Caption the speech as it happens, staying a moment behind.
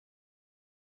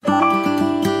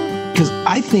because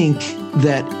I think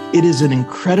that it is an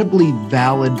incredibly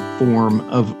valid form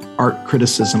of art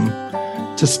criticism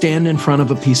to stand in front of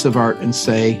a piece of art and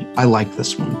say, I like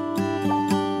this one.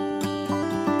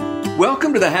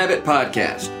 Welcome to the Habit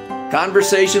Podcast,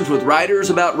 conversations with writers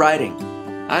about writing.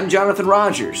 I'm Jonathan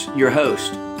Rogers, your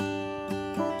host.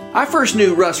 I first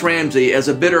knew Russ Ramsey as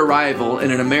a bitter rival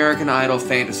in an American Idol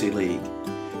fantasy league.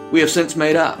 We have since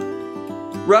made up.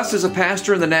 Russ is a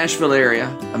pastor in the Nashville area,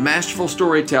 a masterful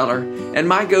storyteller, and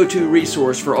my go-to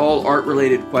resource for all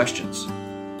art-related questions.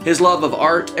 His love of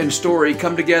art and story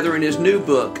come together in his new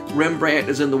book, Rembrandt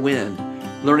is in the Wind,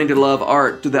 Learning to Love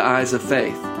Art Through the Eyes of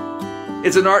Faith.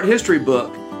 It's an art history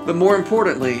book, but more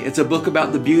importantly, it's a book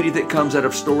about the beauty that comes out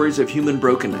of stories of human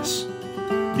brokenness.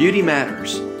 Beauty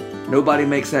matters. Nobody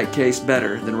makes that case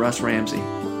better than Russ Ramsey.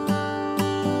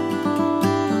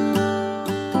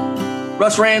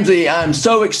 Russ Ramsey, I'm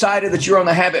so excited that you're on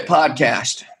the Habit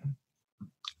Podcast.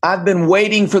 I've been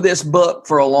waiting for this book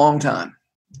for a long time.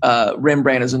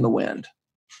 Rembrandt is in the Wind.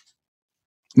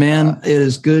 Man, it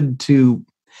is good to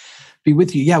be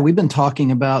with you. Yeah, we've been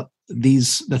talking about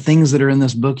the things that are in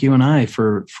this book, you and I,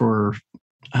 for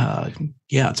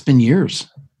it's been years.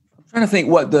 I'm trying to think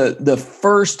what the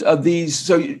first of these.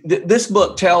 So this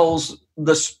book tells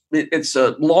it's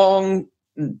a long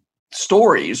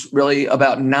stories really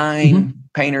about 9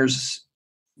 painters.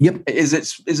 Yep. Is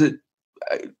it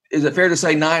fair to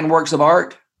say 9 works of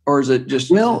art, or is it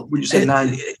just, would you say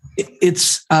 9?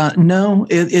 It's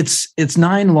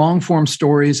 9 long form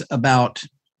stories about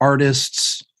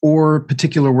artists or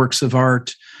particular works of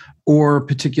art or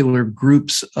particular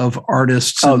groups of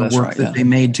artists and the work that they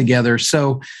made together.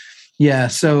 So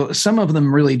some of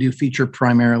them really do feature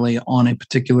primarily on a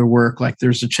particular work. Like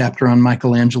there's a chapter on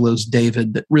Michelangelo's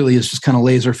David that really is just kind of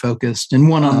laser focused, and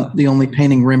one on the only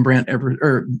painting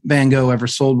Van Gogh ever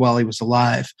sold while he was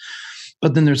alive.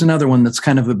 But then there's another one that's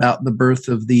kind of about the birth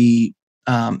of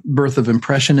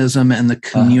Impressionism and the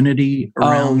community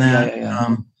around that.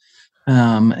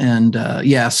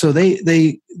 So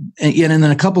they and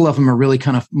then a couple of them are really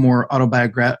kind of more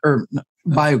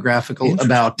biographical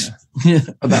about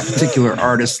particular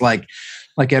artists like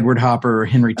Edward Hopper or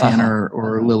Henry Tanner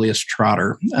or Lilias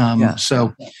Trotter.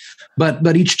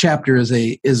 But each chapter is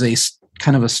a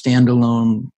kind of a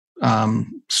standalone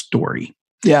story.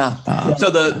 Yeah.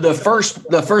 So the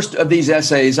first of these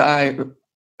essays, I've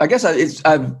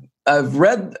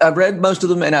read most of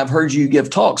them, and I've heard you give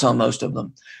talks on most of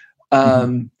them.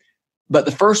 But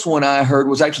the first one I heard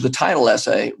was actually the title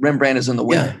essay, Rembrandt is in the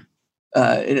Wind.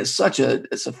 And it's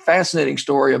a fascinating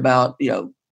story about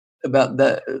the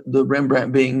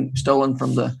Rembrandt being stolen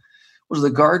from the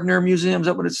Gardner Museum. Is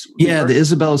that what it's? Yeah, the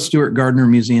Isabella Stewart Gardner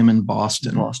Museum in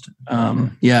Boston. In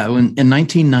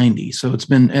 1990. So it's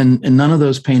been, and none of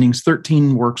those paintings,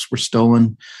 13 works were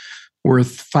stolen,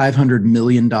 worth $500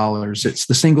 million. It's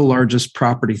the single largest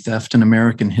property theft in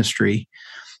American history.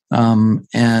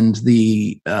 And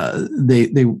they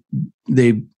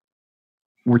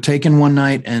were taken one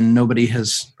night, and nobody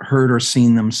has heard or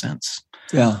seen them since.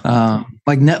 Yeah.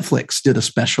 Like Netflix did a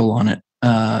special on it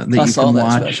that you can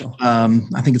watch.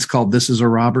 I think it's called This Is a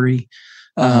Robbery.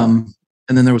 And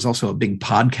then there was also a big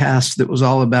podcast that was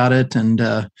all about it. And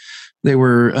they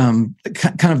were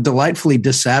kind of delightfully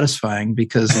dissatisfying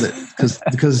because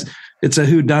it's a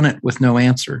whodunit with no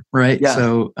answer, right? Yeah.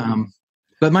 So,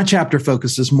 but my chapter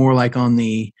focuses more like on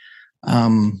the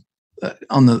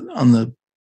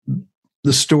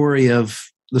story of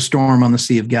the storm on the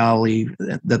Sea of Galilee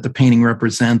that the painting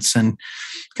represents, and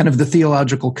kind of the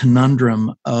theological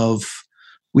conundrum of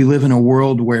we live in a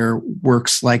world where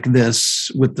works like this,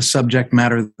 with the subject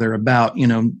matter they're about,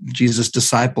 Jesus'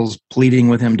 disciples pleading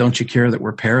with him, "Don't you care that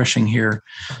we're perishing here?"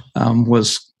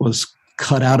 Was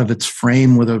cut out of its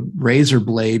frame with a razor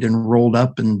blade and rolled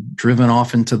up and driven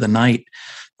off into the night.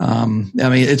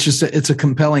 It's a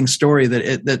compelling story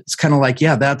that's kind of like,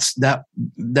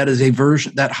 that is a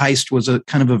version, that heist was a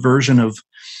kind of a version of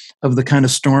the kind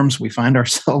of storms we find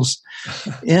ourselves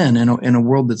in a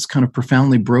world that's kind of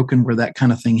profoundly broken where that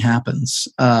kind of thing happens.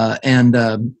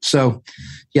 So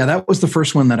that was the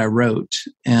first one that I wrote.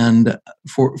 And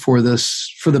for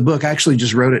the book, I actually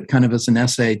just wrote it kind of as an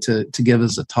essay to give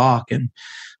as a talk.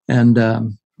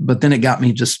 But then it got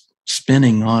me just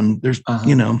spinning on, there's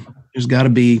got to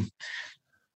be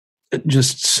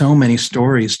just so many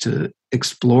stories to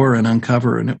explore and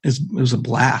uncover. And it was a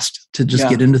blast to just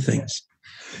get into things.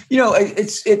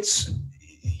 It's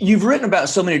you've written about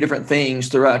so many different things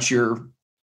throughout your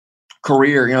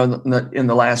career, in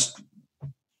the last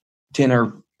 10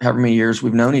 or however many years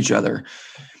we've known each other.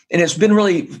 And it's been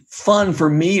really fun for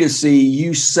me to see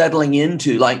you settling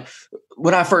into, like,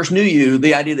 when I first knew you,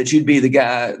 the idea that you'd be the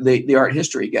guy, the art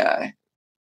history guy,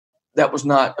 that was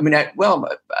not, I mean, I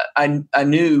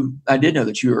did know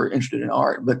that you were interested in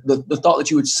art, but the thought that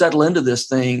you would settle into this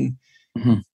thing,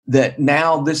 that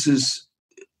now this is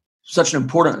such an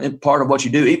important part of what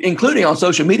you do, including on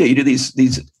social media. You do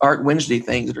these Art Wednesday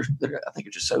things that I think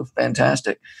are just so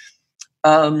fantastic.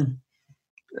 I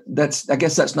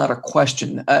guess that's not a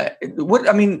question.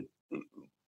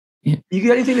 You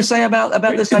got anything to say about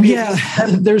this idea?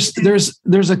 Yeah,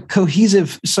 there's a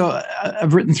cohesive. So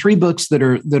I've written 3 books that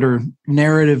are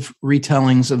narrative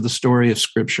retellings of the story of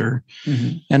Scripture,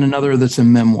 and another that's a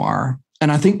memoir.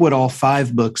 And I think what all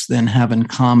 5 books then have in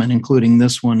common, including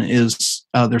this one, is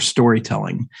their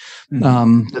storytelling.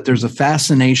 That there's a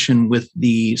fascination with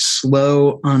the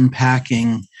slow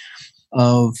unpacking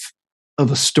of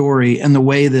a story and the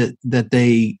way that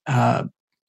they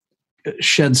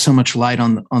shed so much light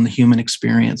on the human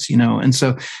experience, And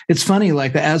so it's funny,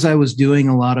 like as I was doing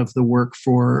a lot of the work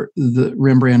for the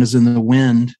Rembrandt is in the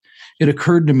Wind, it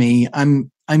occurred to me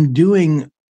I'm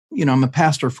doing, I'm a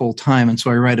pastor full time. And so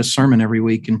I write a sermon every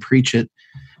week and preach it.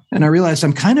 And I realized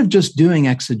I'm kind of just doing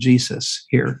exegesis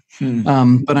here, but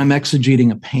I'm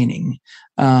exegeting a painting.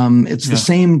 It's the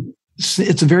same.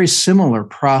 It's a very similar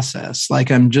process.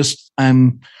 Like I'm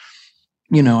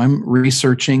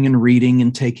researching and reading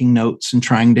and taking notes and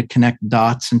trying to connect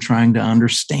dots and trying to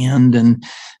understand.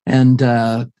 And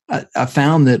I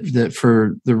found that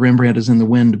for the Rembrandt is in the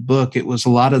Wind book, it was a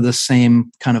lot of the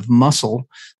same kind of muscle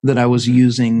that I was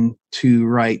using to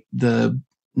write the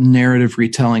narrative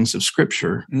retellings of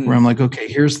Scripture, where I'm like, okay,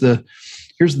 here's the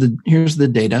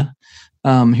data.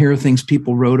 Here are things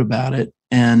people wrote about it,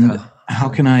 and how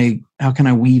can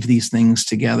I weave these things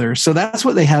together? So that's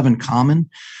what they have in common.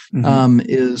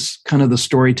 Is kind of the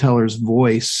storyteller's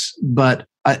voice. But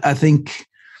I think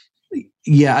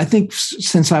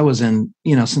since I was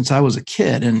a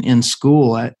kid and in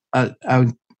school,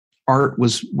 art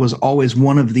was always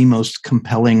one of the most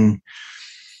compelling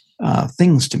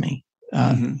things to me.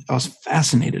 I was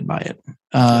fascinated by it.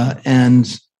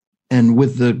 And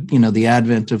with the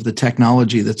advent of the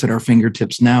technology that's at our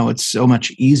fingertips now, it's so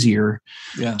much easier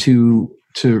to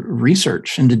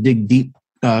research and to dig deep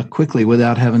quickly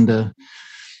without having to,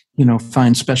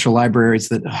 find special libraries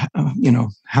that,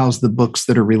 house the books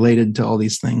that are related to all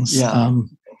these things. Yeah.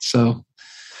 So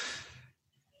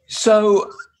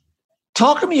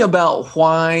talk to me about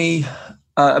why,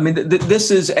 this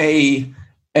is an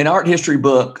art history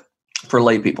book for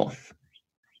lay people.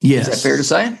 Yes. Is that fair to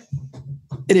say?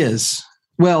 It is.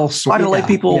 Well, why do lay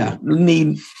people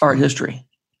need art history?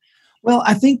 Well,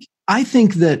 I think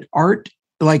that art,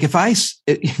 like if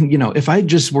I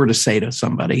just were to say to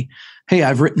somebody, hey,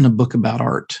 I've written a book about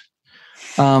art,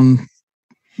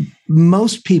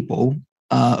 most people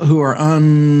who are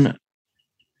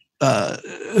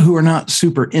not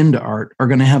super into art are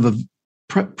going to have a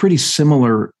pretty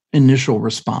similar initial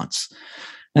response.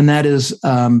 And that is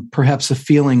perhaps a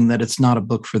feeling that it's not a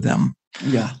book for them.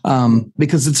 Yeah.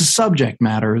 Because it's a subject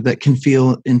matter that can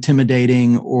feel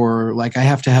intimidating, or like I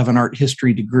have to have an art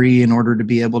history degree in order to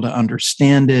be able to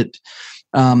understand it.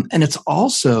 And it's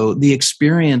also the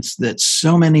experience that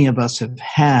so many of us have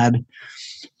had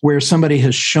where somebody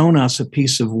has shown us a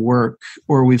piece of work,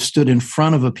 or we've stood in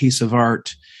front of a piece of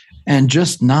art and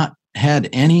just not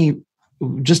had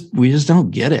we just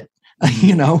don't get it.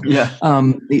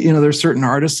 There's certain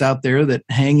artists out there that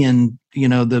hang in,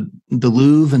 the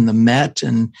Louvre and the Met,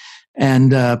 and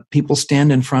people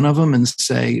stand in front of them and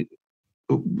say,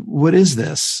 "What is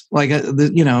this?" Like,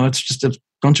 it's just a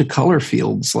bunch of color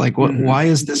fields. Like, what? Why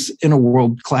is this in a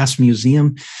world-class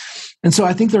museum? And so,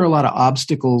 I think there are a lot of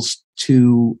obstacles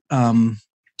to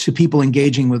people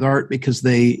engaging with art because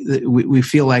we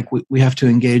feel like we have to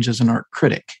engage as an art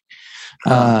critic.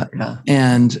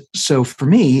 And so for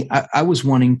me, I was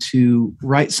wanting to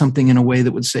write something in a way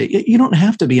that would say, you don't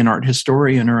have to be an art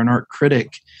historian or an art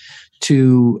critic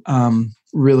to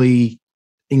really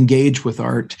engage with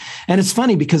art. And it's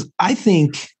funny because I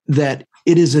think that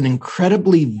it is an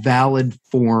incredibly valid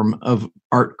form of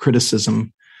art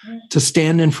criticism to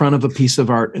stand in front of a piece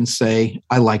of art and say,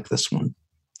 I like this one.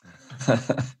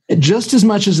 Just as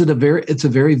much as it's a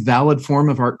very valid form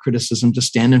of art criticism to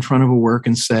stand in front of a work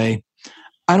and say,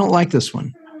 I don't like this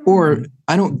one, or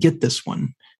I don't get this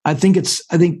one. I think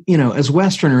as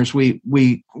Westerners, we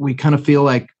kind of feel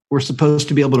like we're supposed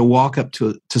to be able to walk up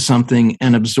to something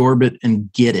and absorb it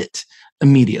and get it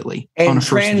immediately and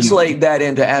translate that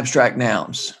into abstract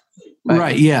nouns.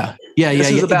 Right? Yeah. This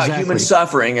is about human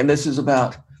suffering, and this is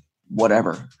about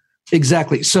whatever.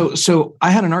 Exactly. So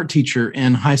I had an art teacher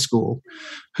in high school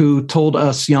who told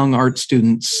us young art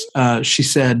students, she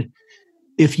said,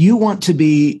 if you want to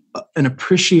be an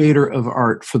appreciator of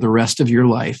art for the rest of your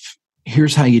life,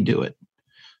 here's how you do it.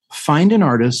 Find an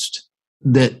artist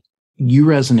that you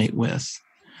resonate with,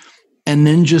 and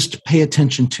then just pay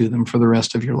attention to them for the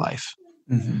rest of your life.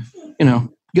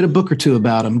 Get a book or two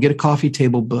about them, get a coffee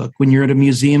table book. When you're at a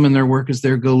museum and their work is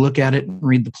there, go look at it and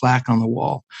read the plaque on the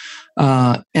wall.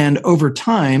 And over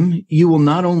time, you will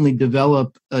not only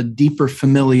develop a deeper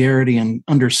familiarity and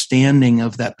understanding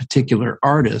of that particular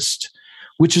artist,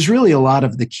 which is really a lot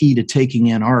of the key to taking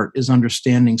in art, is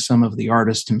understanding some of the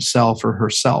artist himself or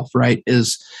herself, right?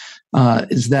 Is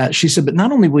that she said, but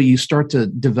not only will you start to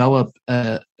develop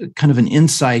a kind of an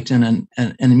insight and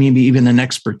maybe even an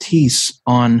expertise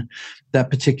on that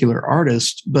particular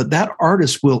artist, but that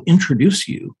artist will introduce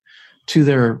you to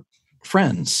their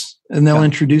friends, and they'll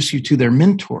introduce you to their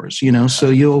mentors, so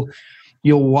you'll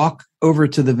walk over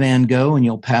to the Van Gogh and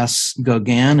you'll pass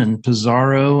Gauguin and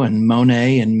Pissarro and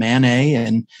Monet and Manet,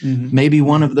 and maybe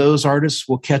one of those artists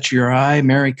will catch your eye,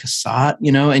 Mary Cassatt,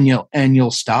 and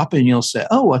you'll stop and you'll say,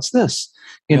 oh, what's this?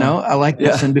 I like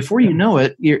this. And before you know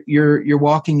it, you're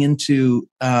walking into,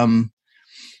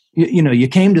 you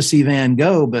came to see Van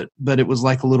Gogh, but it was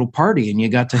like a little party, and you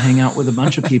got to hang out with a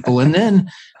bunch of people. And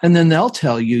then they'll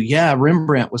tell you, yeah,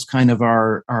 Rembrandt was kind of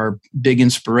our big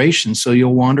inspiration. So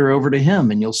you'll wander over to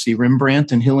him and you'll see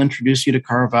Rembrandt, and he'll introduce you to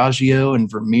Caravaggio and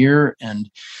Vermeer, and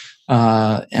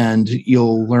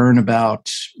you'll learn about,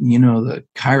 the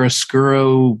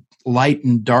chiaroscuro, light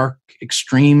and dark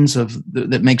extremes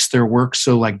that makes their work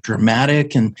so like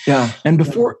dramatic. And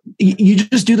before you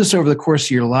just do this over the course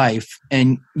of your life,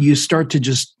 and you start to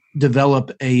just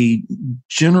develop a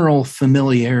general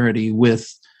familiarity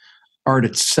with art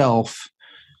itself.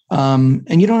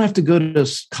 And you don't have to go to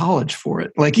college for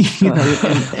it. Like,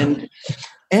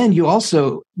 and you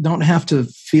also don't have to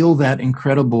feel that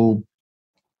incredible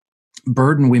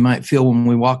burden we might feel when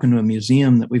we walk into a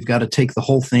museum that we've got to take the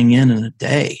whole thing in a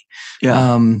day.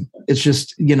 It's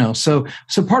just, so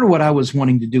part of what I was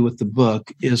wanting to do with the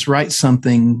book is write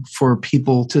something for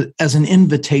people as an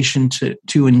invitation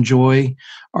to enjoy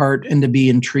art and to be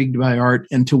intrigued by art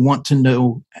and to want to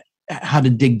know how to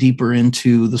dig deeper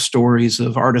into the stories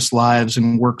of artists' lives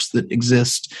and works that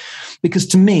exist. Because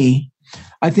to me,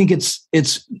 I think it's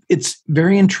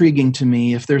very intriguing to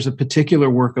me if there's a particular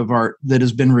work of art that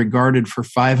has been regarded for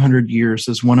 500 years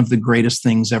as one of the greatest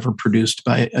things ever produced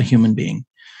by a human being.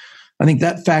 I think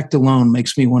that fact alone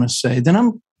makes me want to say, then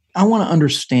I want to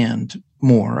understand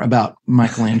more about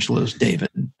Michelangelo's David.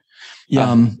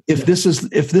 If this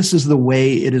is the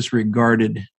way it is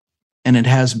regarded, and it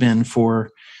has been for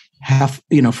half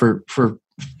a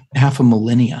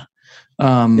millennia,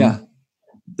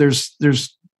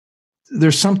 there's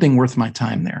something worth my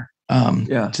time there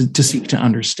to seek to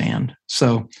understand.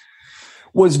 So,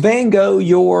 was Van Gogh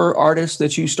your artist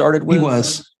that you started with? He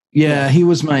was. Yeah, he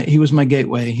was my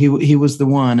gateway. He was the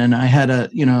one, and I had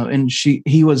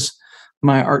he was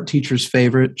my art teacher's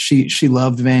favorite. She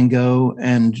loved Van Gogh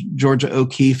and Georgia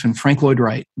O'Keeffe and Frank Lloyd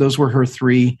Wright. Those were her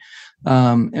three.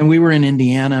 And we were in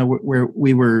Indiana, where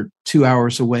we were 2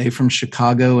 hours away from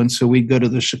Chicago. And so we'd go to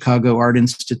the Chicago Art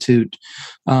Institute.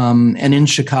 And in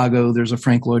Chicago, there's a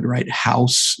Frank Lloyd Wright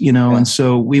house, and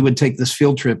so we would take this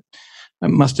field trip. I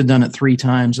must have done it 3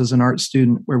 times as an art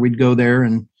student, where we'd go there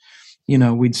and,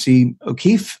 we'd see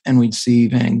O'Keeffe, and we'd see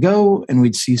Van Gogh, and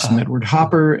we'd see some Edward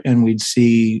Hopper, and we'd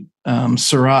see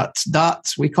Seurat's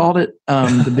Dots, we called it,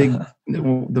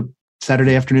 the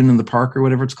Saturday afternoon in the park or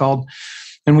whatever it's called.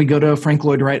 And we go to a Frank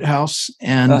Lloyd Wright house,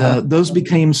 and those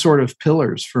became sort of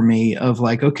pillars for me of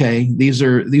like, okay, these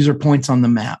are points on the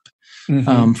map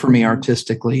for me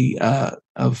artistically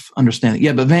of understanding.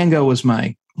 Yeah, but Van Gogh was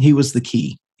he was the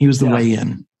key. He was the way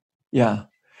in. Yeah.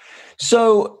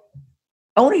 So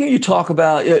I want to hear you talk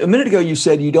about, a minute ago you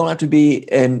said you don't have to be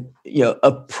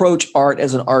approach art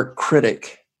as an art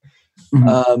critic.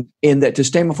 In that to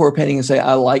stand before a painting and say,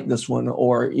 I like this one,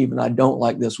 or even I don't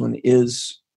like this one,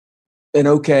 is an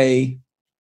okay,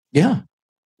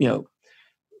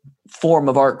 form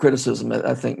of art criticism.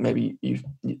 I think maybe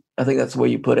I think that's the way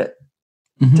you put it.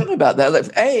 Tell me about that.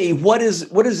 Like, what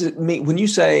does it mean when you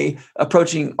say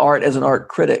approaching art as an art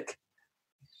critic?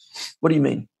 What do you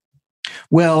mean?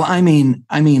 Well, I mean,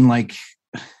 like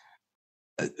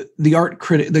the art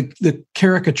critic, the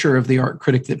caricature of the art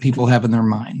critic that people have in their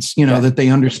minds. That they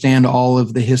understand all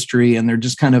of the history, and they're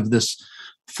just kind of this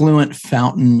fluent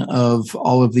fountain of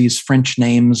all of these French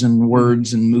names and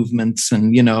words and movements,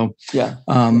 and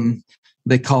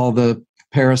they call the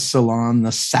Paris salon,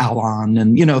 the salon,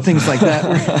 and things like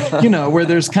that. Where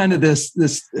there's kind of this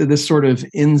sort of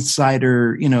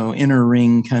insider, inner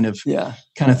ring kind of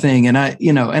thing. And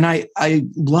I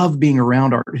love being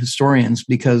around art historians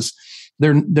because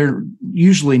they're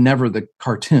usually never the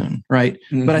cartoon, right?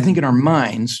 Mm-hmm. But I think in our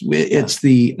minds, it's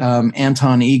the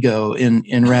Anton Ego in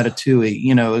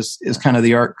Ratatouille. Is kind of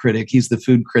the art critic. He's the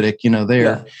food critic.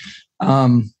 There.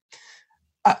 Yeah.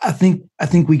 I think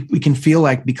we can feel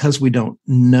like because we don't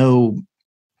know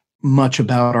much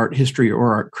about art history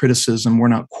or art criticism, we're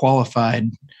not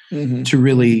qualified to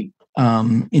really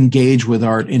engage with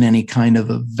art in any kind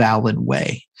of a valid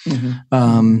way.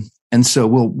 Mm-hmm. And so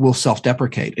we'll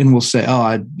self-deprecate and we'll say, oh,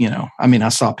 I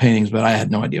saw paintings, but I had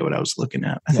no idea what I was looking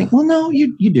at. I think, well, no,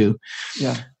 you do.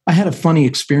 Yeah. I had a funny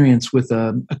experience with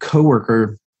a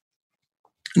coworker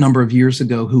a number of years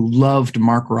ago who loves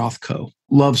Mark Rothko.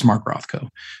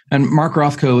 And Mark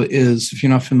Rothko is, if you're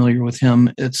not familiar with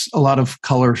him, it's a lot of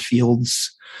color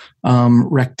fields,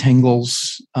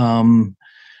 rectangles. And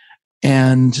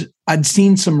I'd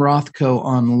seen some Rothko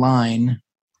online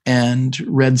and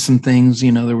read some things.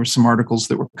 There were some articles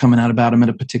that were coming out about him at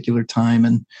a particular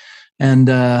time. And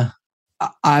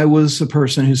I was a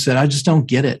person who said, I just don't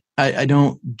get it. I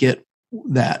don't get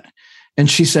that. And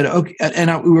she said, okay.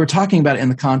 And we were talking about it in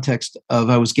the context of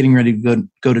I was getting ready to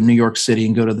go to New York City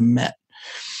and go to the Met.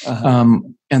 Uh-huh.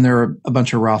 And there are a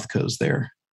bunch of Rothkos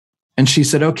there. And she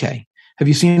said, okay, have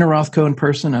you seen a Rothko in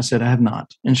person? I said, I have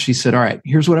not. And she said, all right,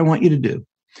 here's what I want you to do.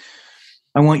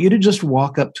 I want you to just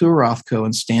walk up to a Rothko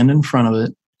and stand in front of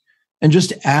it and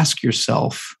just ask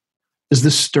yourself, is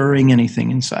this stirring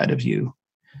anything inside of you?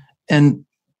 And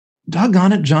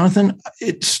doggone it, Jonathan,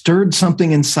 it stirred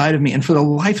something inside of me. And for the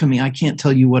life of me, I can't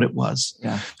tell you what it was.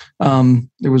 Yeah.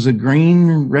 There was a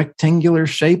green rectangular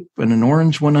shape and an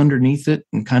orange one underneath it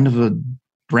and kind of a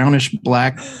brownish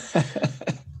black.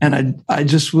 And I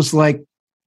just was like,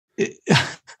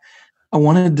 I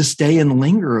wanted to stay and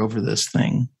linger over this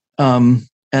thing.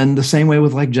 And the same way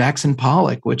with like Jackson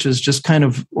Pollock, which is just kind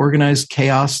of organized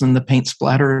chaos and the paint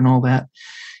splatter and all that,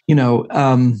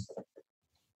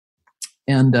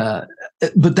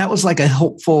 but that was like a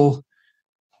helpful,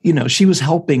 she was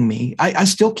helping me. I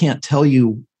still can't tell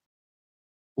you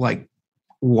like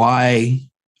why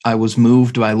I was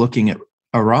moved by looking at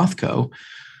a Rothko,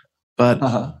 but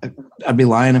I'd be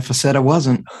lying if I said I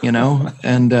wasn't,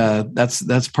 and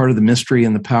that's part of the mystery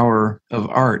and the power of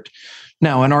art.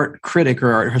 Now, an art critic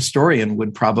or art historian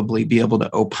would probably be able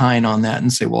to opine on that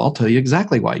and say, well, I'll tell you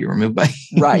exactly why you were moved by,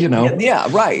 right. Yeah,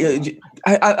 right.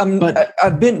 I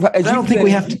don't think we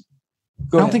have to.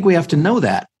 I don't think we have to know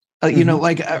that,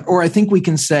 or I think we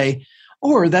can say,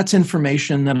 or that's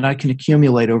information that I can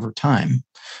accumulate over time.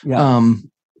 Yeah.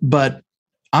 But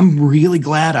I'm really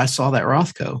glad I saw that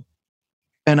Rothko,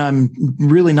 and I'm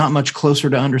really not much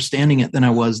closer to understanding it than I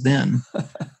was then.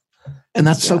 And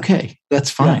that's okay. That's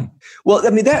fine. Yeah. Well,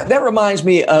 I mean, that reminds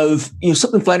me of,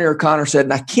 something Flannery O'Connor said,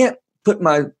 and I can't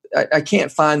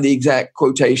find the exact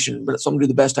quotation, but I'm going to do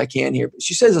the best I can here. But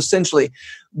she says essentially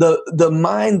the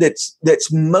mind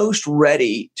that's most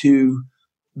ready to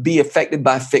be affected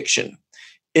by fiction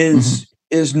is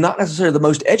not necessarily the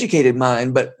most educated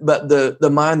mind, but the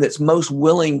mind that's most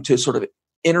willing to sort of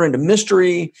enter into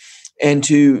mystery and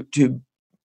to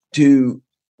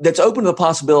that's open to the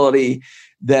possibility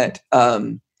that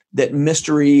that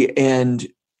mystery and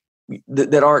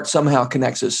that art somehow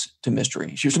connects us to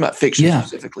mystery. She was talking about fiction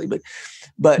specifically,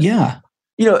 but yeah,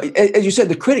 as you said,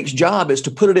 the critic's job is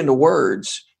to put it into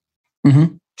words,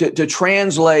 to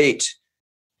translate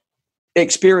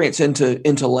experience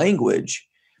into language.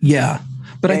 Yeah,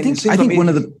 but I think one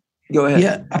of the go ahead.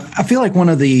 Yeah, I feel like one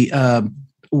of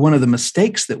the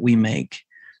mistakes that we make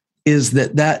is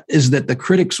that the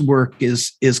critic's work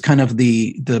is kind of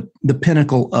the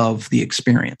pinnacle of the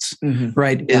experience,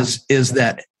 right? Yeah.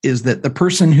 Is that the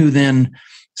person who then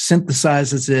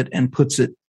synthesizes it and puts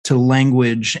it to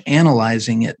language,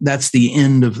 analyzing it, that's the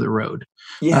end of the road.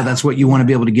 Yeah. That's what you want to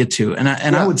be able to get to. And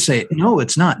I would say, no,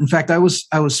 it's not. In fact, I was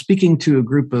speaking to a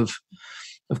group of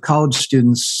college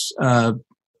students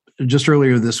just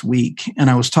earlier this week,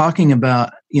 and I was talking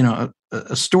about,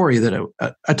 a story that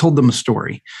I told them a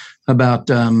story about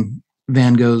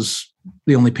Van Gogh's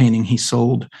The Only Painting He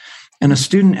Sold. And a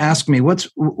student asked me, what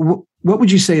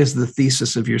would you say is the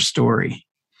thesis of your story?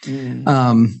 And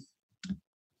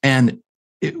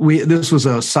this was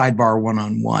a sidebar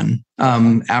one-on-one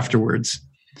afterwards.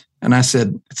 And I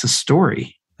said, it's a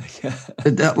story.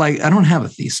 I don't have a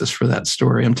thesis for that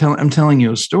story. I'm telling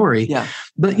you a story. Yeah.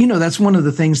 But that's one of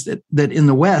the things that in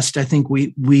the West, I think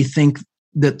we think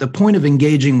that the point of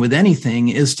engaging with anything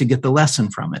is to get the lesson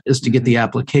from it, is to get the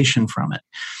application from it.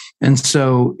 And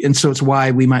so it's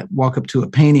why we might walk up to a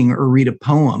painting or read a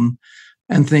poem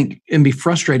and think and be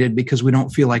frustrated because we don't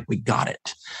feel like we got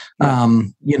it.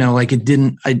 Like it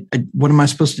didn't, what am I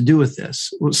supposed to do with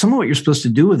this? Well, some of what you're supposed to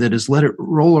do with it is let it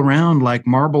roll around like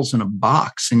marbles in a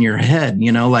box in your head,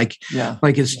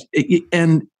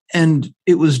 and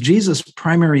it was Jesus'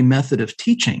 primary method of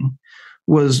teaching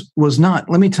was not,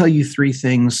 let me tell you 3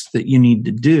 things that you need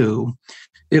to do.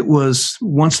 It was,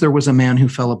 once there was a man who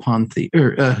fell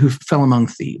who fell among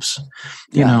thieves,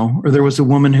 or there was a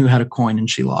woman who had a coin and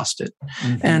she lost it.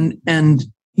 Mm-hmm. And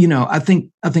I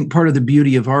think part of the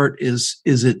beauty of art is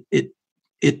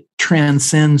it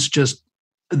transcends just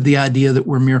the idea that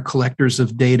we're mere collectors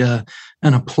of data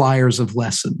and appliers of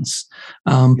lessons,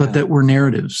 but that we're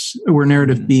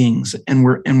narrative beings, and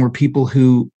we're people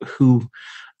who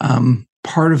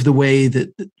part of the way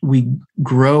that we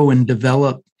grow and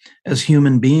develop as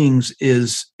human beings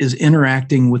is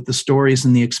interacting with the stories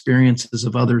and the experiences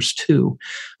of others too.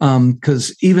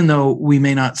 Because even though we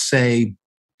may not say,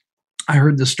 I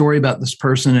heard the story about this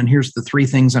person and here's the 3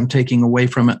 things I'm taking away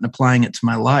from it and applying it to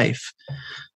my life,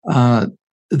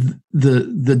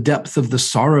 the depth of the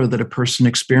sorrow that a person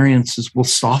experiences will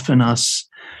soften us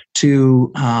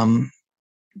to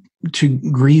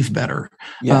grieve better,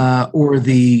 or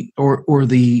the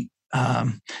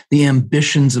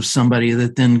ambitions of somebody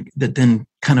that then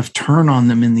kind of turn on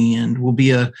them in the end will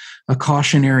be a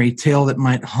cautionary tale that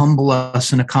might humble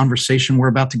us in a conversation we're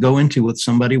about to go into with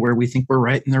somebody where we think we're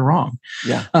right and they're wrong.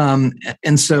 Yeah.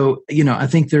 And so, I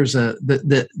think there's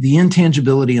the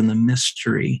intangibility and the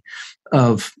mystery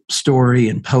of story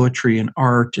and poetry and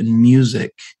art and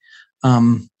music,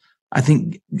 I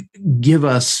think give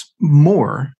us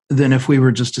more than if we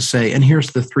were just to say, and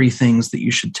here's the 3 things that you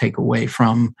should take away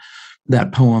from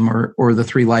that poem, or the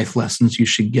 3 life lessons you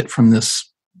should get from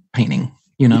this painting,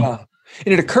 Yeah.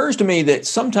 And it occurs to me that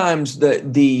sometimes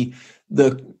the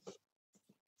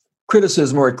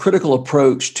criticism or a critical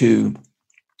approach to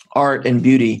art and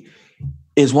beauty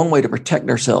is one way to protect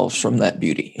ourselves from that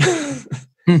beauty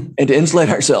and to insulate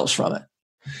ourselves from it.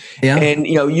 Yeah. And,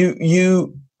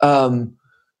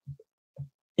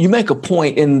 you make a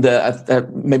point in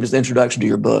maybe it's the introduction to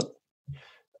your book,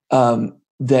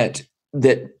 that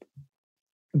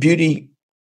beauty,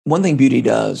 one thing beauty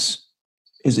does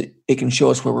is it can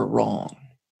show us where we're wrong.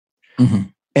 Mm-hmm.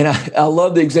 And I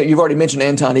love the example. You've already mentioned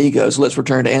Anton Ego, so let's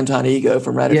return to Anton Ego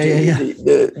from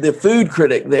Ratatouille, the food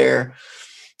critic there.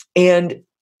 And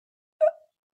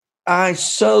I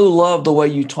so love the way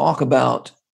you talk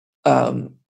about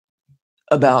Anton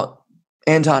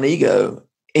Ego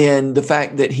and the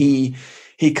fact that he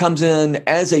comes in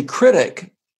as a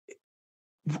critic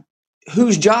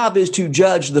whose job is to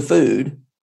judge the food,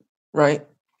 right?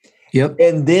 Yep.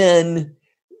 And then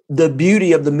the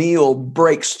beauty of the meal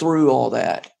breaks through all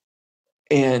that,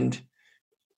 it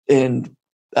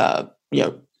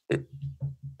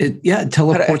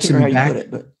teleports him back.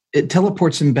 It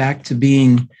teleports him back to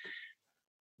being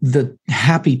the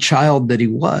happy child that he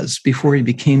was before he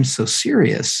became so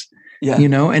serious. Yeah.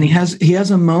 And he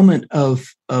has a moment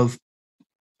of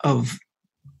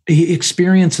he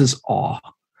experiences awe.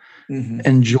 Mm-hmm.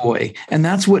 And joy. And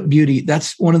that's one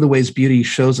of the ways beauty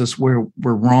shows us where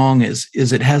we're wrong is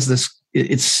it has this,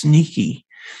 it's sneaky,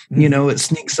 mm-hmm. It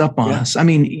sneaks up on us. I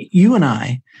mean, you and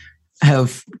I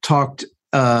have talked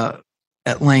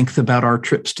at length about our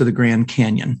trips to the Grand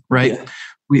Canyon, right? Yeah.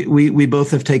 We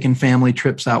both have taken family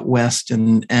trips out west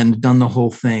and done the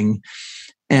whole thing.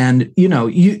 And,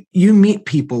 you meet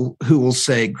people who will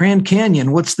say, Grand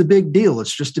Canyon, what's the big deal?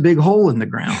 It's just a big hole in the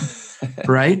ground,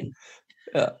 right?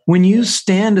 Yeah. When you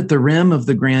stand at the rim of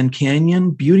the Grand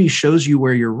Canyon, beauty shows you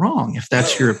where you're wrong, if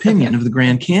that's your opinion of the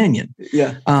Grand Canyon.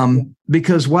 Yeah.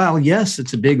 Because while, yes,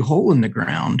 it's a big hole in the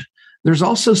ground, there's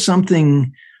also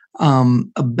something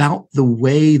about the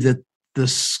way that the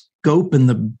scope and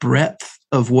the breadth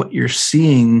of what you're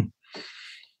seeing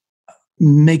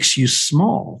makes you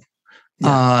small,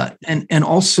 and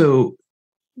also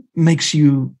makes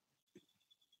you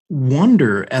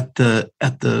wonder at the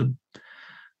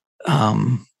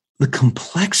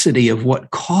complexity of what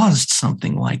caused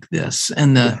something like this,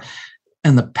 and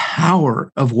the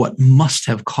power of what must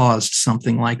have caused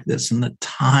something like this, and the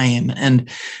time and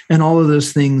all of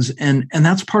those things. And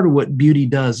that's part of what beauty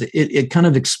does. It kind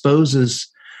of exposes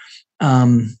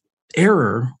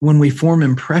error when we form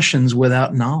impressions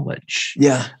without knowledge.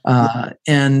 Yeah.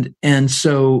 And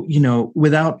so,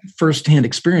 without firsthand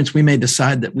experience, we may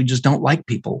decide that we just don't like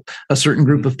people, a certain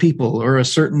group of people, or a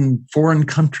certain foreign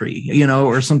country,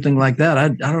 or something like that. I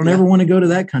don't ever want to go to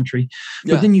that country.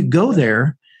 But then you go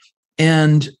there,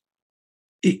 and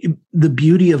the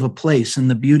beauty of a place and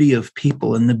the beauty of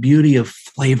people and the beauty of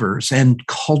flavors and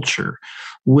culture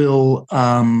will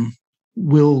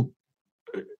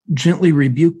gently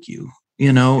rebuke you,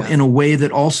 in a way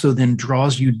that also then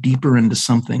draws you deeper into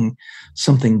something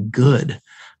good.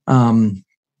 And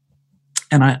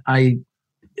I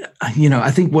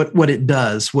think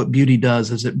what beauty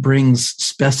does is it brings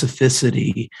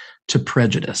specificity to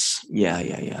prejudice.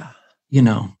 Yeah.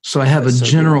 So I have a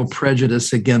general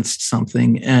prejudice against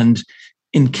something, and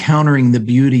encountering the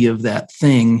beauty of that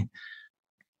thing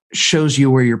shows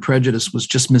you where your prejudice was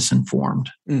just misinformed.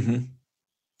 Mm-hmm.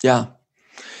 Yeah.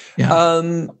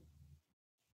 I'm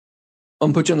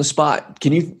gonna put you on the spot.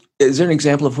 Is there an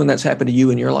example of when that's happened to you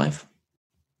in your life?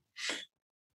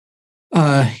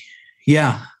 Yeah.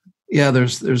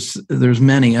 There's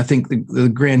many. I think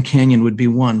the Grand Canyon would be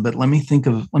one, but let me think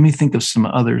of some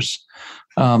others.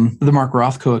 The Mark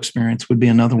Rothko experience would be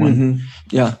another one. Mm-hmm.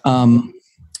 Yeah.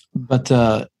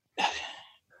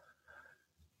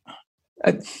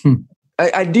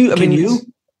 I do. Can you?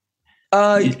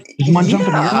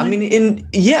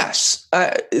 Yes.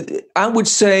 I would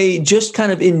say, just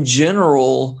kind of in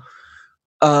general,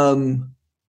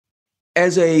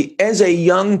 as a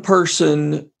young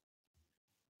person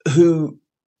who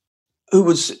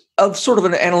was of sort of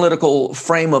an analytical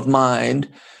frame of mind,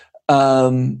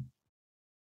 and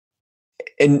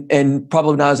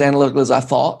probably not as analytical as I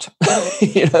thought.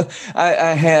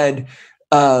 I had,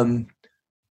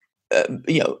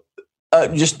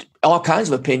 just all kinds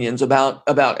of opinions about,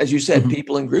 as you said,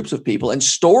 people and groups of people, and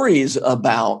stories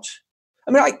about.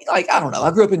 I mean, I don't know.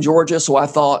 I grew up in Georgia, so I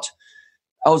thought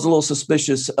I was a little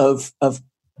suspicious of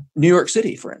New York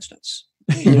City, for instance,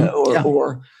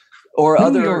 or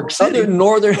other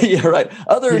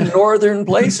northern, northern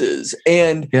places,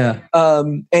 and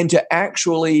to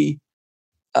actually,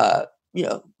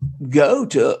 go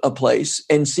to a place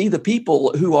and see the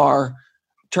people who are.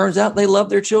 Turns out they love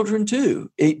their children too,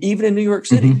 even in New York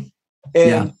City.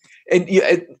 And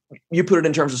you put it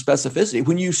in terms of specificity.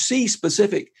 When you see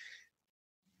specific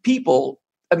people,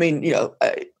 I mean,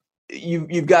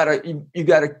 you've got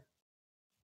a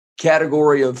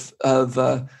category of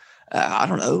I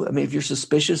don't know. I mean, if you're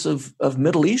suspicious of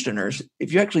Middle Easterners,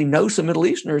 if you actually know some Middle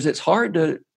Easterners, it's hard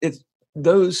to.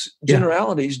 Those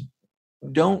generalities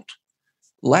don't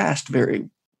last very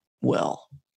well.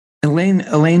 Elaine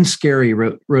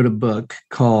Scarry wrote a book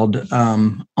called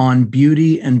On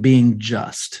Beauty and Being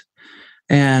Just.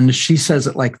 And she says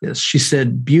it like this. She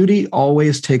said, beauty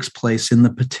always takes place in the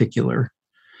particular.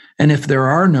 And if there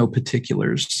are no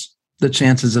particulars, the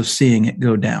chances of seeing it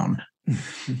go down. And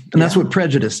that's what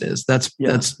prejudice is.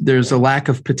 There's a lack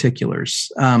of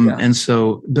particulars. And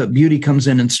so the beauty comes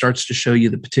in and starts to show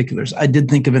you the particulars. I did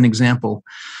think of an example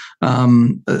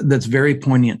that's very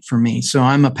poignant for me. So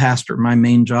I'm a pastor. My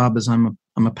main job is I'm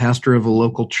a pastor of a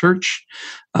local church.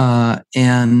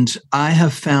 And I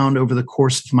have found over the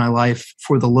course of my life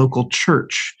for the local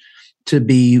church to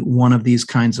be one of these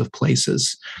kinds of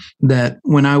places that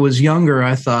when I was younger,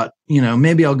 I thought,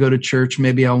 maybe I'll go to church,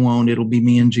 maybe I won't. It'll be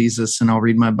me and Jesus and I'll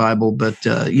read my Bible. But,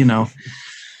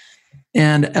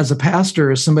 and as a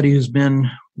pastor, as somebody who's been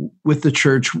with the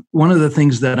church, one of the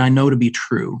things that I know to be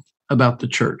true about the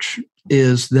church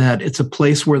is that it's a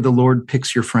place where the Lord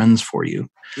picks your friends for you.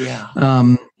 Yeah.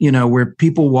 Where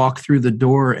people walk through the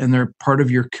door and they're part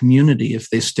of your community if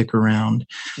they stick around.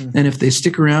 Mm-hmm. And if they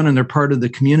stick around and they're part of the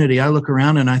community, I look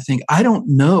around and I think, I don't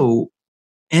know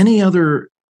any other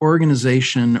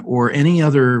organization or any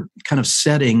other kind of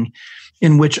setting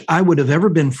in which I would have ever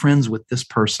been friends with this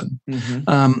person.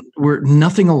 Mm-hmm. We're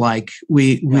nothing alike.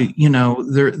 We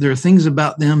there are things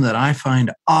about them that I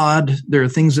find odd. There are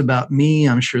things about me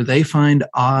I'm sure they find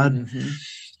odd. Mm-hmm.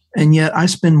 And yet I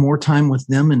spend more time with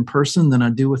them in person than I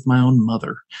do with my own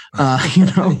mother,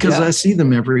 because I see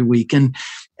them every week. And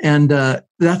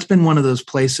that's been one of those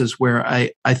places where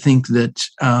I think that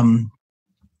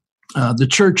the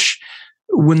church,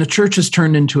 when the church is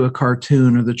turned into a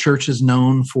cartoon, or the church is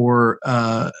known for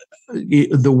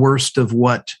the worst of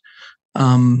what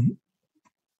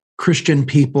Christian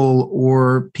people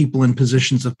or people in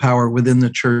positions of power within the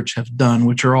church have done,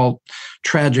 which are all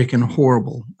tragic and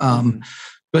horrible.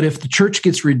 But if the church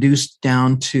gets reduced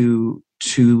down to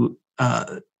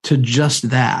just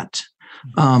that,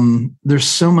 there's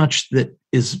so much that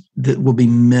will be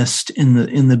missed in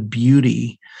the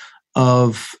beauty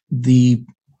of the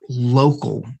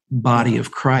local body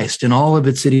of Christ and all of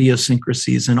its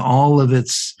idiosyncrasies and all of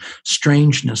its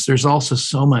strangeness. There's also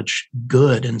so much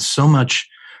good and so much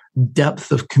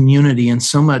depth of community and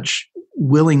so much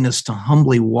willingness to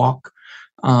humbly walk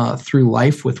through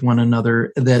life with one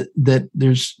another that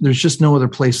there's just no other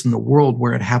place in the world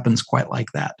where it happens quite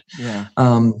like that. Yeah.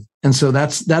 And so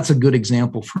that's a good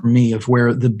example for me of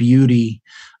where the beauty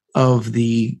of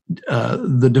the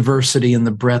diversity and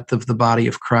the breadth of the body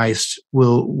of Christ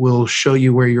will show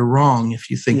you where you're wrong if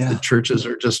you think that churches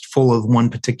are just full of one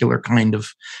particular kind of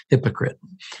hypocrite.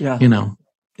 Yeah.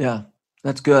 Yeah,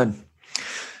 that's good.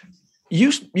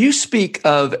 You speak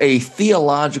of a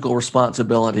theological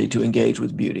responsibility to engage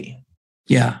with beauty.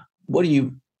 Yeah. What do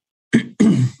you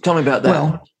tell me about that?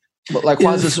 Well, like,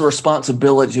 why is this a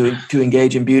responsibility to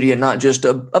engage in beauty and not just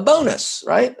a bonus,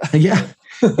 right? Yeah.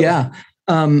 Yeah.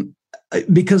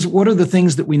 Because what are the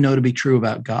things that we know to be true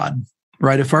about God,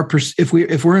 right? If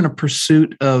we're in a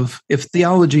pursuit of, if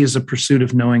theology is a pursuit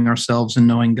of knowing ourselves and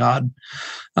knowing God,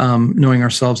 knowing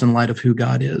ourselves in light of who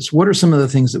God is, what are some of the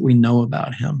things that we know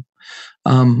about him?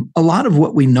 A lot of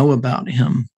what we know about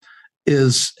him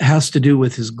has to do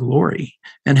with his glory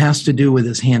and has to do with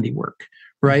his handiwork,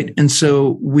 right? And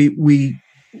so we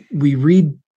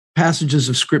read passages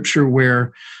of scripture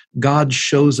where God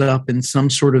shows up in some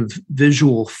sort of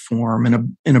visual form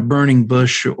in a burning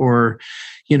bush, or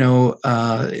in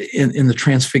the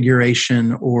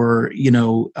Transfiguration, or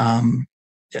and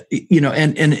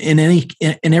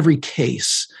in every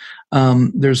case,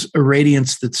 there's a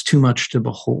radiance that's too much to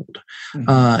behold,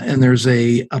 and there's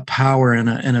a power and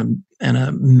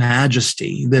a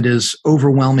majesty that is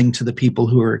overwhelming to the people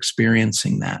who are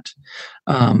experiencing that.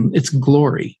 It's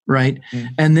glory, right?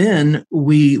 And then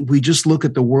we just look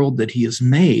at the world that he has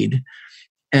made,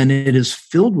 and it is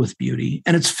filled with beauty,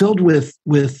 and it's filled with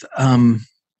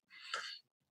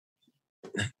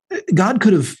God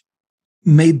could have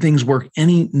made things work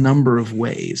any number of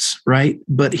ways, right?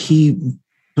 But he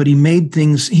made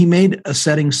things. He made a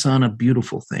setting sun a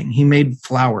beautiful thing. He made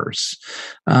flowers.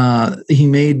 He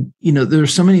made,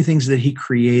 there's so many things that he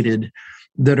created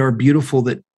that are beautiful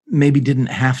that maybe didn't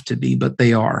have to be, but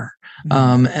they are.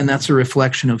 And that's a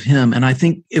reflection of him. And I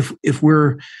think if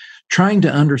we're trying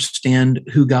to understand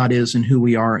who God is and who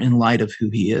we are in light of who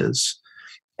he is,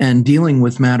 and dealing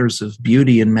with matters of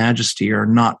beauty and majesty are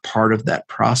not part of that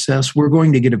process, we're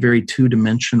going to get a very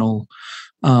two-dimensional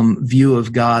view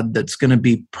of God that's going to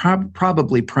be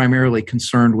probably primarily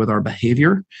concerned with our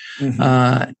behavior,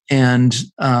 but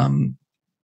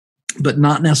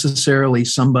not necessarily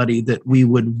somebody that we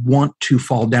would want to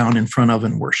fall down in front of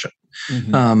and worship.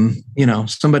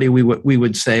 Somebody we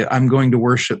would say, I'm going to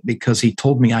worship because he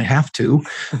told me I have to.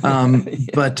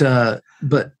 But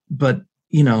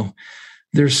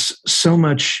there's so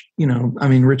much,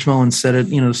 Rich Mullins said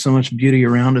it, so much beauty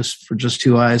around us for just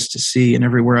two eyes to see. And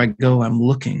everywhere I go, I'm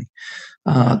looking.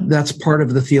 That's part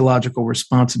of the theological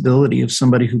responsibility of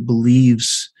somebody who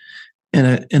believes in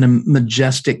a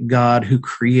majestic God who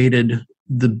created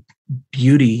the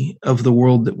beauty of the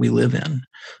world that we live in.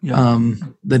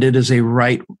 That it is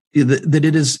that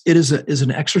it is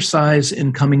an exercise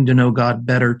in coming to know God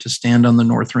better to stand on the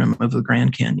north rim of the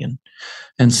Grand Canyon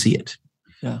and see it.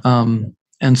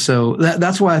 And so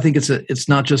that's why I think it's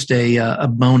not just a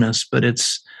bonus, but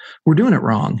we're doing it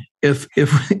wrong if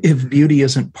beauty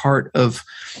isn't part of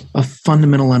a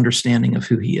fundamental understanding of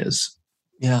who he is.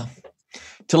 Yeah.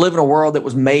 To live in a world that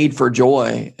was made for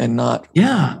joy and not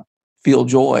feel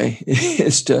joy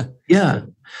is to. Yeah.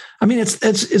 I mean,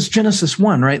 it's Genesis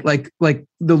 1, right? Like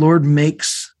the Lord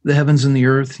makes the heavens and the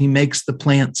earth. He makes the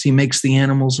plants. He makes the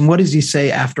animals. And what does he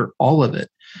say after all of it?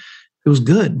 It was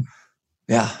good.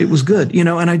 Yeah. It was good.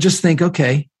 And I just think,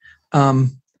 okay,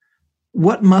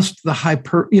 what must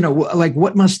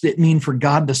what must it mean for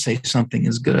God to say something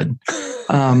is good?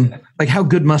 How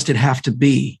good must it have to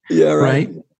be? Yeah. Right.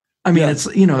 I mean, it's,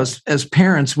 as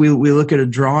parents, we look at a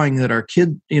drawing that our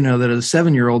kid, that a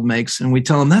 7-year-old makes, and we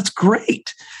tell them that's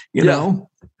great.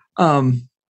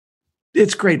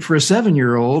 It's great for a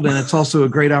 7-year-old, and it's also a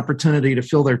great opportunity to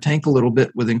fill their tank a little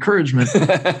bit with encouragement,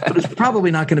 but it's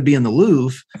probably not going to be in the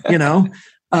Louvre,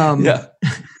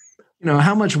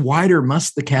 how much wider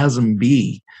must the chasm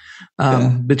be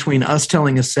between us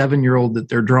telling a 7-year-old that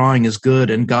their drawing is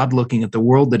good and God looking at the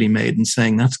world that he made and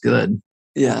saying, that's good.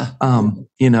 Yeah. That's,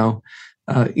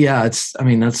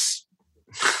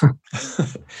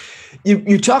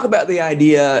 You talk about the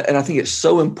idea, and I think it's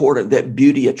so important, that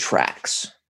beauty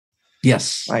attracts.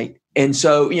 Yes. Right. And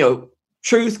so,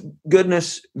 truth,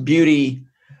 goodness, beauty,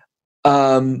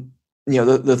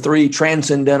 the three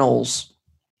transcendentals,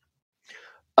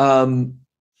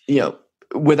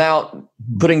 without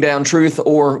putting down truth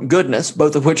or goodness,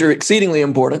 both of which are exceedingly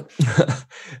important.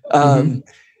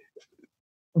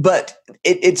 But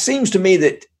it seems to me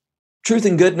that truth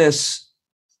and goodness,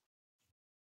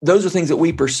 those are things that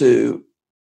we pursue,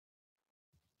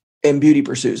 and beauty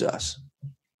pursues us.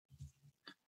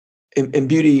 And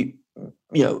beauty,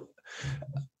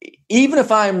 even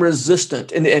if I'm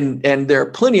resistant, and there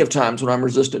are plenty of times when I'm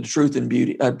resistant to truth and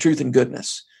beauty, truth and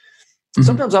goodness.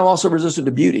 Sometimes I'm also resistant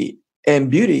to beauty,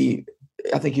 and beauty,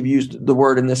 I think you've used the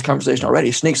word in this conversation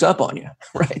already, sneaks up on you,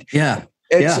 right? Yeah.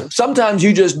 Sometimes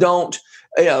you just don't.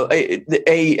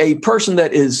 A person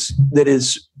that is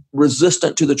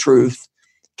resistant to the truth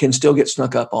can still get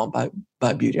snuck up on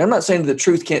by beauty. I'm not saying that the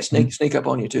truth can't sneak up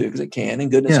on you too, because it can,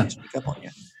 and goodness can sneak up on you.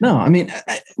 No, I mean,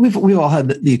 we've all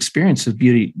had the experience of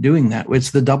beauty doing that.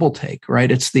 It's the double take,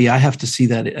 right? It's the I have to see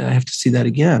that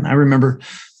again. I remember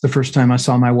the first time I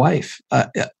saw my wife, I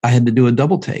had to do a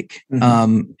double take,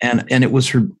 and it was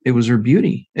her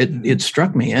beauty. It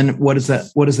struck me, and what does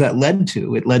that led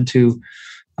to? It led to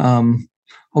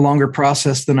a longer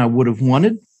process than I would have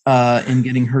wanted in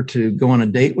getting her to go on a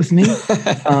date with me.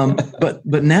 But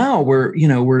now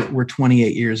we're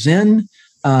 28 years in,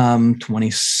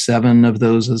 27 of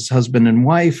those as husband and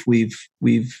wife. We've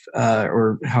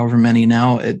or however many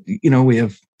now. We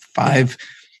have 5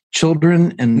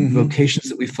 children and vocations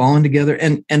that we've fallen together.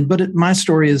 But my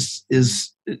story is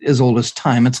as old as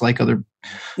time. It's like other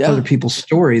people's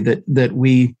story that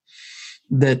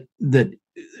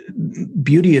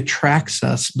beauty attracts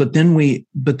us, but then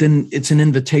it's an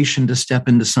invitation to step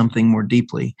into something more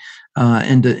deeply,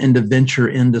 and to venture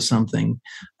into something.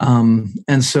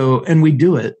 And we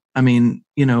do it. I mean,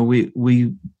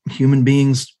 we human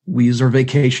beings, we use our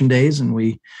vacation days, and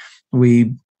we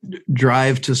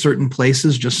drive to certain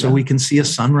places just so we can see a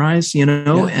sunrise,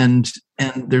 and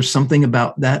there's something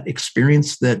about that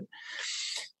experience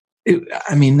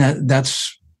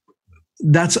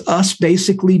that's us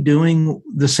basically doing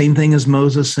the same thing as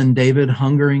Moses and David,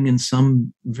 hungering in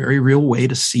some very real way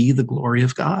to see the glory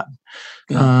of God.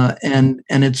 And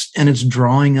it's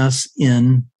drawing us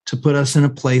in to put us in a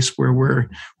place where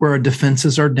our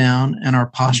defenses are down and our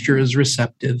posture is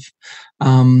receptive.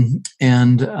 I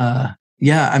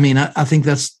think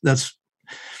that's,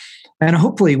 and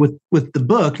hopefully with the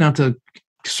book, not to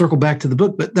circle back to the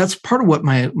book, but that's part of what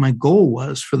my goal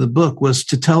was for the book, was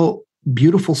to tell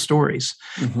beautiful stories.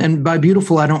 And by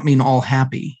beautiful, I don't mean all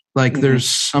happy. Like there's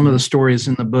some of the stories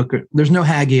in the book, there's no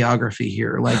hagiography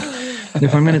here. Like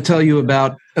if I'm going to tell you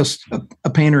about a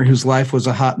painter whose life was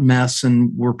a hot mess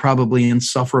and were probably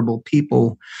insufferable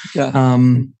people, that's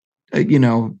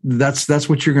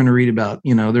what you're going to read about.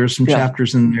 There's some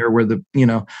chapters in there where the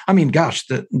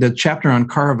chapter on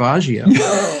Caravaggio.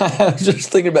 I was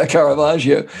just thinking about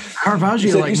Caravaggio.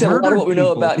 You said a lot of what we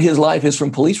know about his life is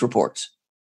from police reports.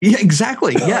 Yeah,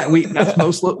 exactly. Yeah, that's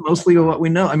mostly what we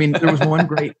know. I mean, there was one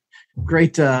great.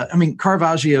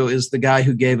 Caravaggio is the guy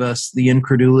who gave us the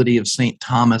incredulity of St.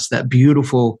 Thomas, that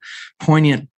beautiful,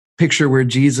 poignant picture where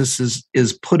Jesus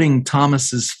is putting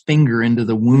Thomas's finger into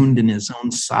the wound in his own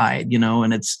side,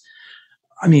 and it's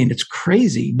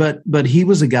crazy. But he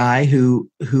was a guy who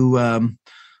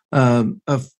a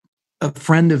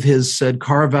friend of his said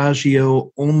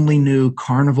Caravaggio only knew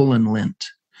Carnival and Lent.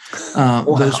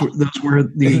 Those were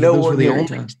the only.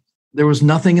 There was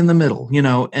nothing in the middle,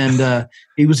 and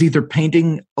he was either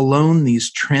painting alone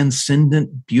these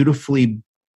transcendent, beautifully,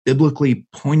 biblically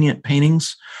poignant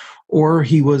paintings, or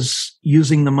he was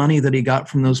using the money that he got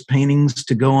from those paintings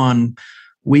to go on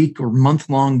week or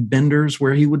month-long benders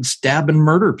where he would stab and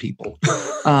murder people.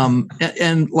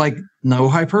 And like, no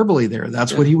hyperbole there.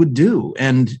 That's what he would do.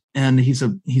 And he's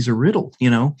a riddle,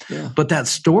 but that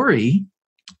story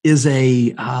is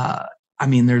there's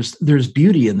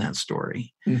beauty in that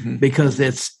story, because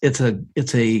it's a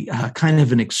kind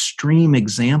of an extreme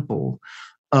example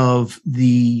of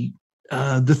the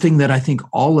thing that I think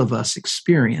all of us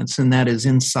experience, and that is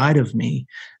inside of me.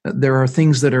 There are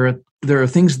things that are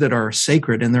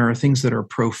sacred, and there are things that are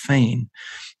profane.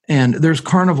 And there's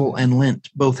Carnival and Lent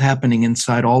both happening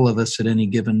inside all of us at any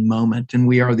given moment, and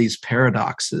we are these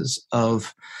paradoxes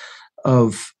of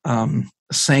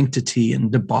sanctity and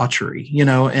debauchery,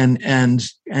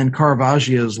 and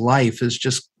Caravaggio's life is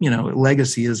just,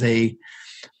 legacy is a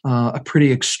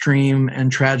pretty extreme and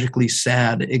tragically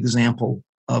sad example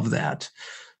of that.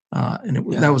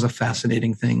 That was a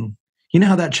fascinating thing. You know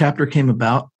how that chapter came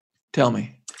about? Tell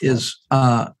me.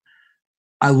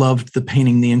 I loved the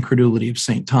painting, The Incredulity of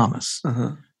St. Thomas.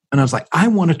 And I was like, I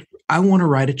want to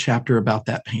write a chapter about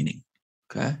that painting.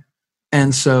 Okay.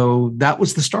 And so that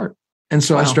was the start. And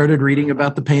so I started reading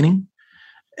about the painting,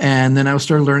 And then I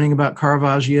started learning about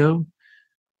Caravaggio.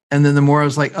 And then the more I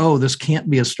was like, oh, this can't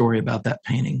be a story about that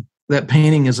painting. That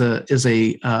painting is a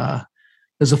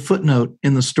footnote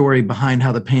in the story behind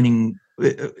how the painting,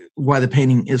 why the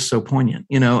painting is so poignant,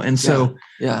 And so,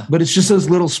 but it's just those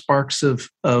little sparks of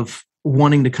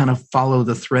wanting to kind of follow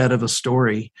the thread of a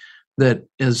story that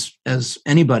as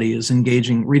anybody is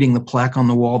engaging, reading the plaque on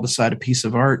the wall beside a piece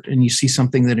of art, and you see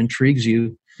something that intrigues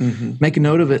you, make a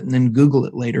note of it and then Google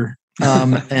it later.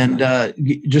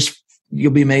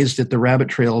 You'll be amazed at the rabbit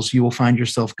trails you will find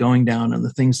yourself going down and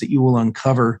the things that you will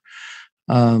uncover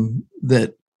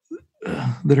that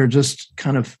are just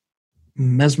kind of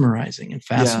mesmerizing and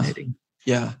fascinating.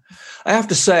 Yeah. I have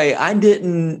to say, I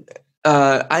didn't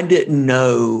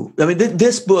know. I mean,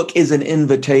 this book is an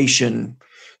invitation.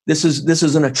 This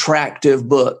is an attractive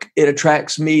book. It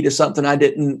attracts me to something I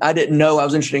didn't know. I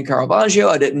was interested in Caravaggio.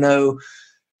 I didn't know,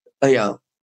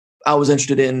 I was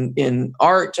interested in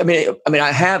art. I mean,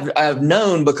 I have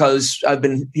known because I've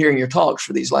been hearing your talks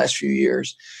for these last few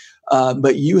years.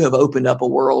 But you have opened up a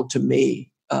world to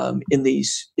me in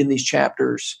these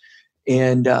chapters,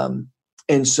 and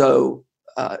so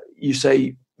you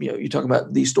say, you talk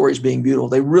about these stories being beautiful.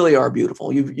 They really are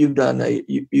beautiful. You've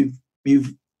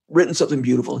written something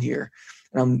beautiful here,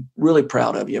 and I'm really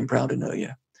proud of you. I'm proud to know you.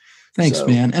 Thanks,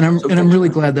 man. And I'm really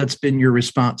glad that's been your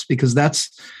response, because that's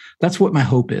what my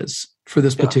hope is for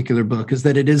this particular book, is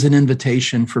that it is an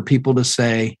invitation for people to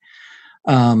say,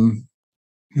 man,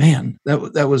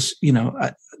 that was,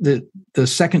 the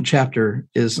second chapter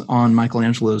is on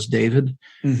Michelangelo's David,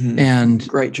 and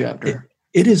great chapter.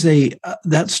 It is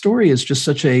that story is just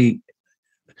such I'm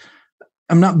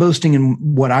not boasting in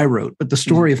what I wrote, but the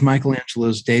story of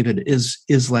Michelangelo's David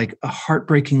is like a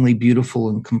heartbreakingly beautiful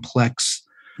and complex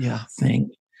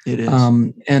thing. It is.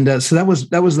 So that was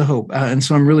the hope. And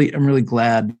so I'm really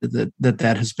glad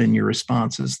that has been your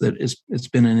response, is that it's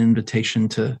been an invitation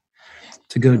to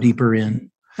go deeper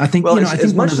in. I think,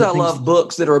 as much as I love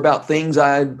books that are about things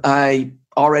I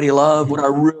already love,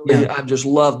 I just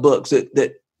love books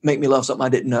that make me love something I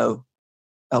didn't know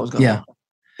I was going to love.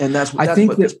 And that's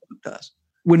what this book does.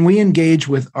 When we engage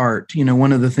with art,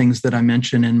 one of the things that I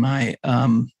mentioned in my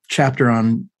chapter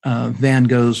on Van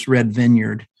Gogh's Red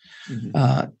Vineyard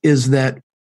is that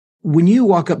when you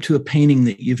walk up to a painting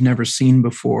that you've never seen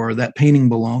before, that painting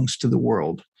belongs to the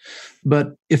world.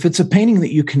 But if it's a painting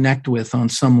that you connect with on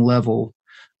some level,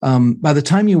 by the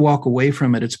time you walk away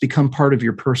from it, it's become part of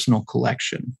your personal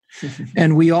collection.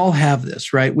 And we all have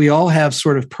this, right? We all have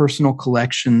sort of personal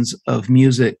collections of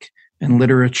music and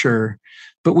literature,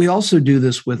 but we also do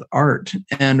this with art.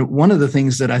 And one of the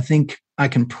things that I think I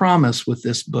can promise with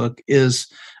this book is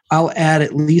I'll add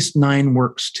at least 9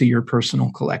 works to your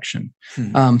personal collection,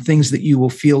 things that you will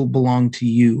feel belong to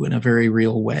you in a very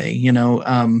real way,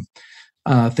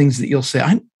 things that you'll say,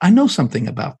 I know something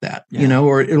about that,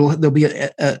 or there'll be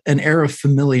an air of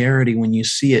familiarity when you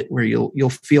see it, where you'll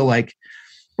feel like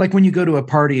when you go to a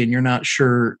party and you're not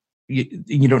sure,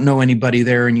 you don't know anybody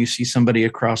there, and you see somebody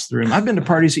across the room. I've been to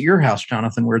parties at your house,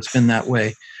 Jonathan, where it's been that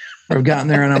way. Where I've gotten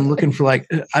there and I'm looking for I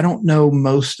don't know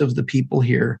most of the people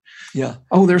here. Yeah.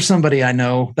 Oh, there's somebody I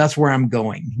know. That's where I'm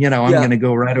going. I'm going to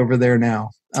go right over there now.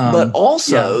 But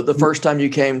also, the first time you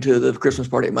came to the Christmas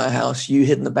party at my house, you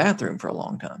hid in the bathroom for a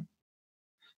long time.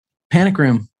 Panic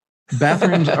room.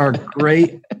 Bathrooms are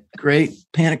great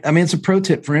panic. I mean, it's a pro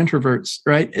tip for introverts,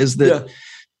 right? Is that,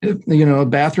 a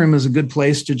bathroom is a good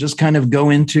place to just kind of go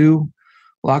into,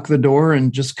 lock the door,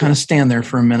 and just kind of stand there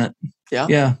for a minute.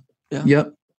 Yeah.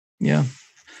 Yep. Yeah.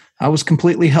 I was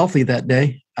completely healthy that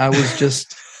day. I was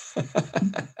just,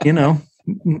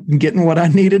 getting what I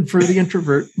needed for the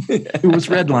introvert who was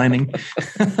redlining.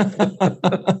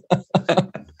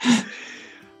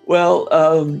 Well,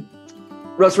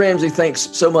 Russ Ramsey, thanks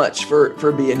so much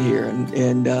for being here.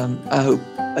 And I hope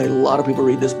a lot of people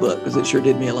read this book, because it sure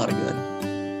did me a lot of good.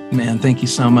 Man, thank you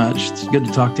so much. It's good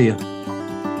to talk to you.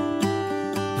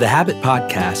 The Habit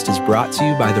Podcast is brought to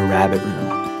you by The Rabbit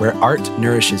Room, where art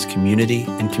nourishes community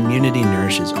and community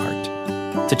nourishes art.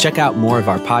 To check out more of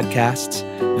our podcasts,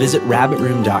 visit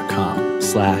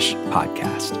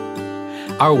rabbitroom.com/podcast.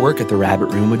 Our work at The Rabbit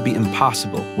Room would be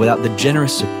impossible without the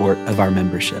generous support of our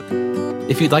membership.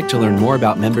 If you'd like to learn more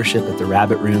about membership at The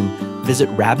Rabbit Room, visit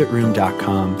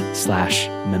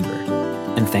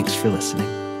rabbitroom.com/member. And thanks for listening.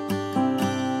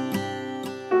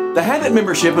 The Habit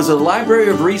Membership is a library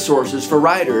of resources for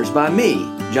writers by me,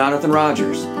 Jonathan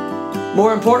Rogers.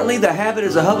 More importantly, The Habit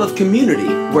is a hub of community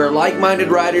where like-minded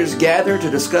writers gather to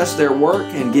discuss their work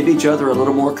and give each other a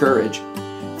little more courage.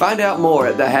 Find out more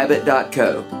at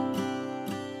thehabit.co.